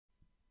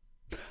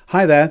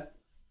Hi there.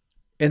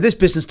 In this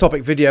business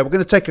topic video, we're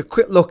going to take a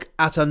quick look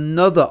at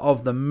another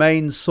of the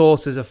main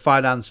sources of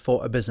finance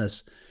for a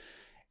business.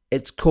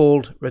 It's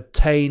called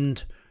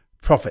retained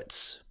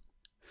profits.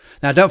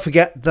 Now, don't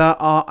forget, there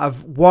are a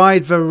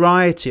wide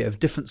variety of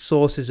different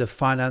sources of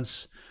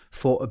finance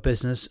for a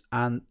business,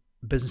 and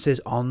businesses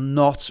are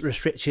not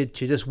restricted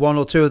to just one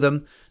or two of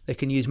them. They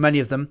can use many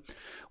of them.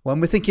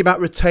 When we're thinking about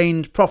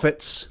retained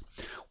profits,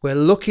 we're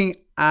looking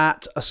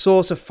at a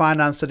source of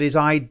finance that is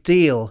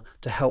ideal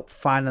to help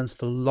finance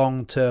the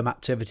long-term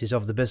activities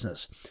of the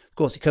business. Of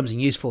course, it comes in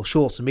useful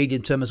short and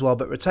medium term as well,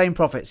 but retained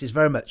profits is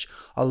very much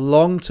a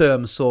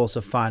long-term source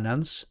of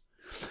finance.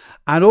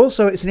 And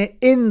also it's an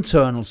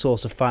internal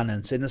source of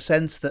finance in the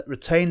sense that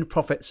retained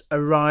profits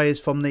arise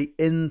from the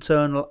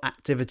internal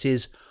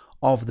activities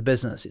of the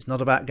business. It's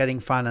not about getting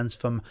finance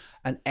from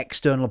an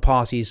external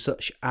party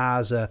such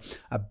as a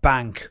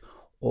bank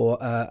or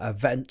a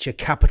venture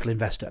capital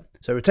investor.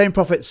 So retained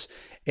profits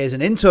is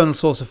an internal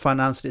source of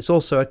finance, and it's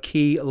also a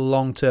key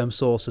long-term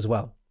source as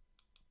well.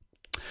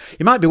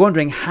 You might be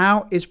wondering,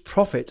 how is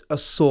profit a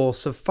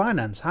source of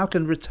finance? How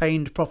can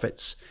retained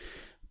profits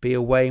be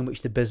a way in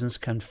which the business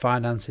can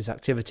finance its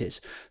activities?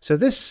 So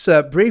this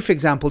brief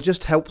example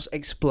just helps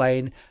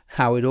explain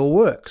how it all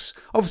works.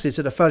 Obviously, it's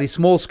at a fairly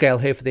small scale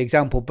here for the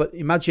example, but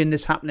imagine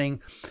this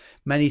happening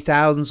many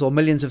thousands or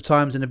millions of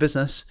times in a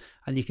business,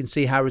 and you can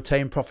see how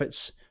retained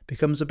profits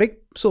becomes a big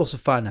source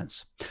of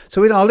finance.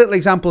 So in our little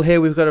example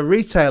here, we've got a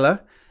retailer,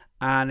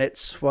 and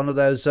it's one of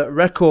those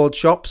record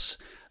shops.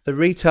 The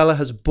retailer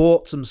has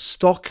bought some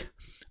stock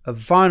of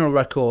vinyl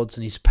records,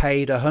 and he's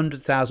paid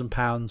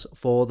 £100,000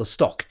 for the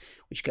stock,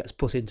 which gets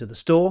put into the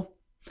store.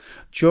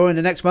 During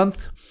the next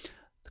month,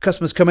 the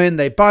customers come in,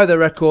 they buy their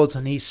records,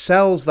 and he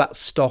sells that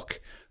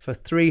stock for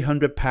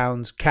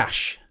 £300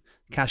 cash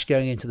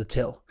going into the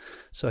till.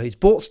 So he's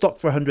bought stock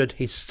for 100,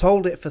 he's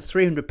sold it for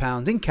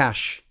 £300 in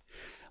cash,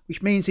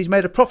 which means he's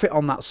made a profit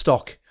on that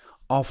stock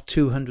of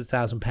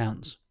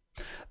 £200,000.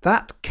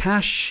 That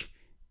cash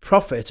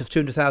profit of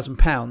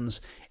 £200,000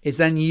 is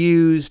then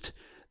used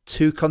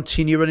to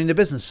continue running the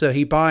business. So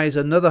he buys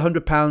another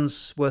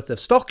 £100 worth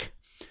of stock,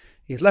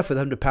 he's left with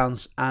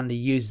 £100, and he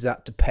uses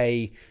that to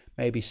pay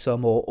maybe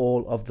some or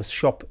all of the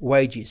shop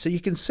wages. So you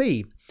can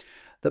see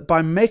that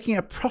by making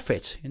a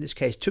profit, in this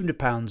case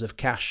 £200 of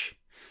cash,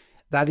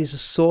 that is a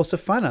source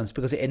of finance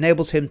because it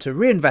enables him to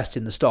reinvest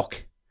in the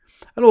stock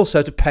and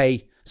also to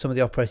pay some of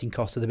the operating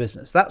costs of the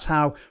business. That's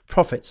how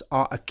profits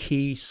are a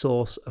key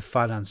source of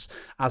finance,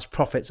 as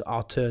profits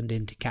are turned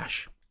into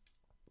cash.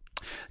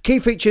 Key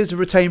features of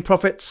retained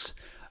profits.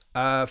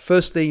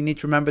 Firstly, you need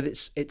to remember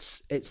that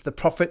it's the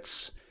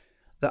profits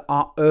that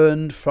are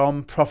earned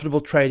from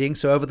profitable trading.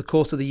 So over the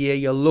course of the year,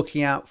 you're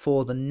looking out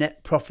for the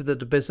net profit of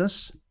the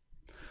business.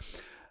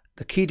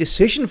 The key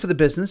decision for the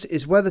business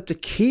is whether to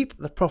keep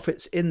the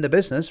profits in the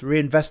business,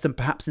 reinvest them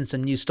perhaps in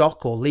some new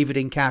stock, or leave it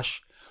in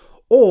cash,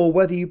 or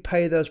whether you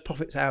pay those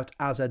profits out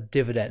as a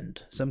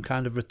dividend, some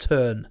kind of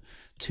return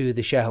to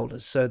the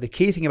shareholders. So the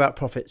key thing about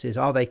profits is,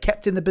 are they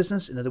kept in the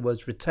business, in other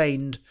words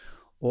retained,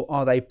 or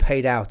are they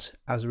paid out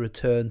as a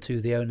return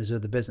to the owners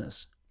of the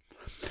business?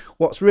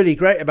 What's really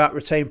great about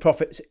retained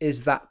profits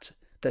is that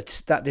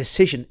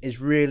decision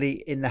is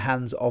really in the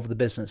hands of the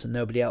business and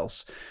nobody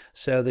else.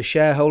 So the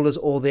shareholders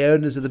or the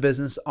owners of the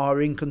business are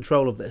in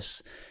control of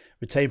this.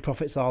 Retained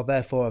profits are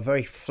therefore a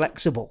very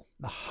flexible,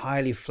 a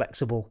highly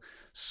flexible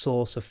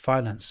source of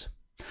finance.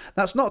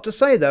 That's not to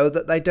say, though,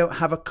 that they don't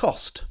have a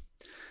cost.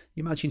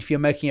 You imagine if you're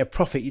making a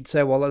profit, you'd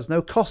say, well, there's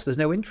no cost, there's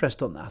no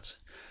interest on that.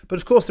 But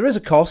of course there is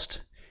a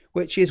cost,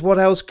 which is what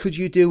else could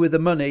you do with the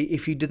money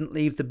if you didn't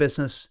leave the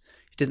business,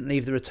 you didn't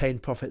leave the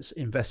retained profits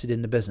invested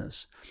in the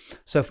business.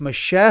 So from a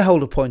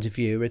shareholder point of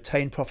view,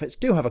 retained profits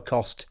do have a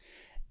cost.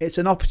 It's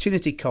an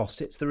opportunity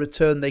cost. It's the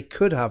return they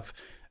could have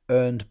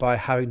earned by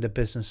having the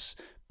business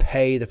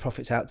pay the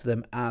profits out to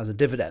them as a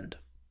dividend.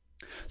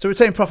 So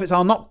retained profits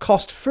are not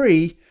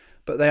cost-free,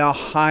 but they are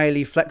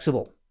highly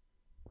flexible.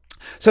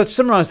 So to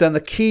summarise then,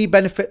 the key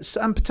benefits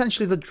and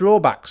potentially the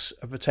drawbacks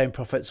of retained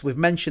profits, we've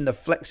mentioned the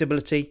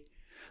flexibility,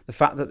 the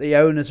fact that the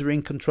owners are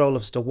in control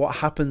as to what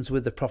happens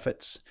with the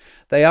profits.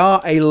 They are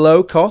a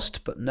low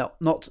cost, but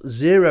not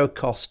zero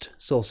cost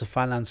source of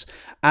finance,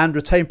 and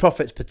retained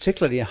profits,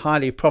 particularly in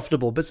highly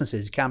profitable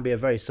businesses, can be a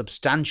very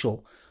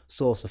substantial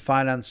source of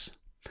finance.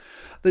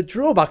 The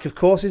drawback, of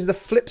course, is the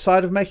flip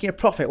side of making a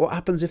profit. What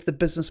happens if the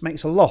business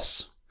makes a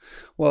loss?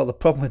 Well, the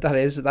problem with that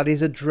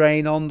is a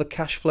drain on the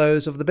cash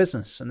flows of the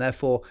business, and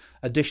therefore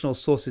additional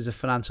sources of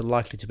finance are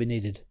likely to be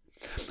needed.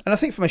 And I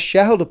think from a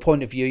shareholder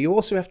point of view, you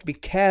also have to be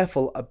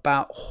careful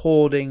about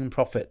hoarding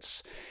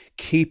profits,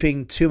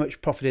 keeping too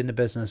much profit in the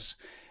business.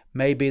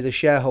 Maybe the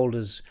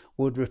shareholders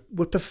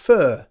would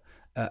prefer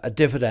a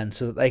dividend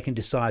so that they can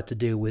decide to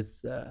do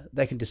with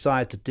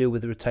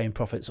the retained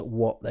profits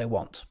what they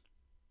want.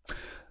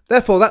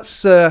 Therefore,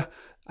 that's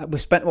we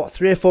spent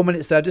 3 or 4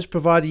 minutes there just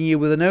providing you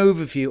with an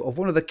overview of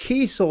one of the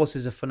key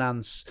sources of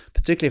finance,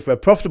 particularly for a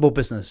profitable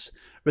business: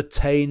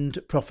 retained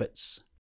profits.